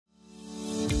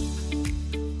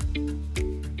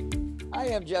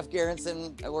name is Jeff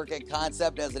Gerritsen. I work at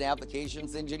Concept as an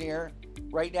applications engineer.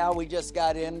 Right now, we just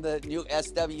got in the new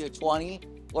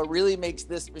SW-20. What really makes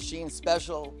this machine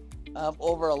special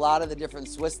over a lot of the different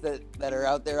Swiss that are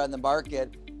out there on the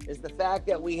market is the fact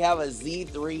that we have a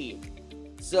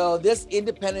Z3. So this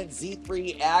independent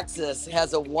Z3 axis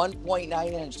has a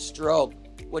 1.9-inch stroke,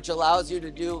 which allows you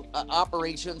to do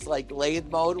operations like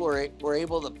lathe mode, where we're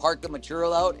able to park the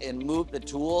material out and move the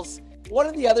tools. One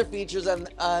of the other features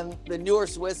on the newer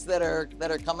Swiss that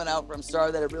are coming out from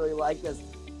Star that I really like is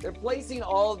they're placing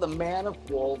all of the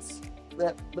manifolds.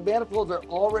 That the manifolds are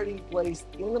already placed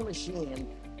in the machine,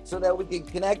 so that we can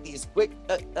connect these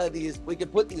we can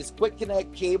put these quick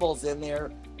connect cables in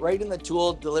there right in the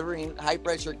tool, delivering high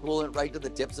pressure coolant right to the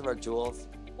tips of our tools.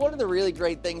 One of the really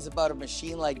great things about a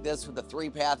machine like this with the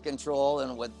 3-path control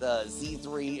and with the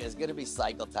Z3 is going to be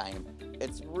cycle time.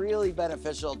 It's really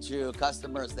beneficial to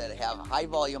customers that have high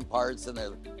volume parts and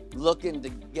they're looking to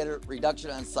get a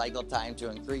reduction on cycle time to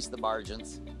increase the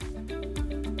margins.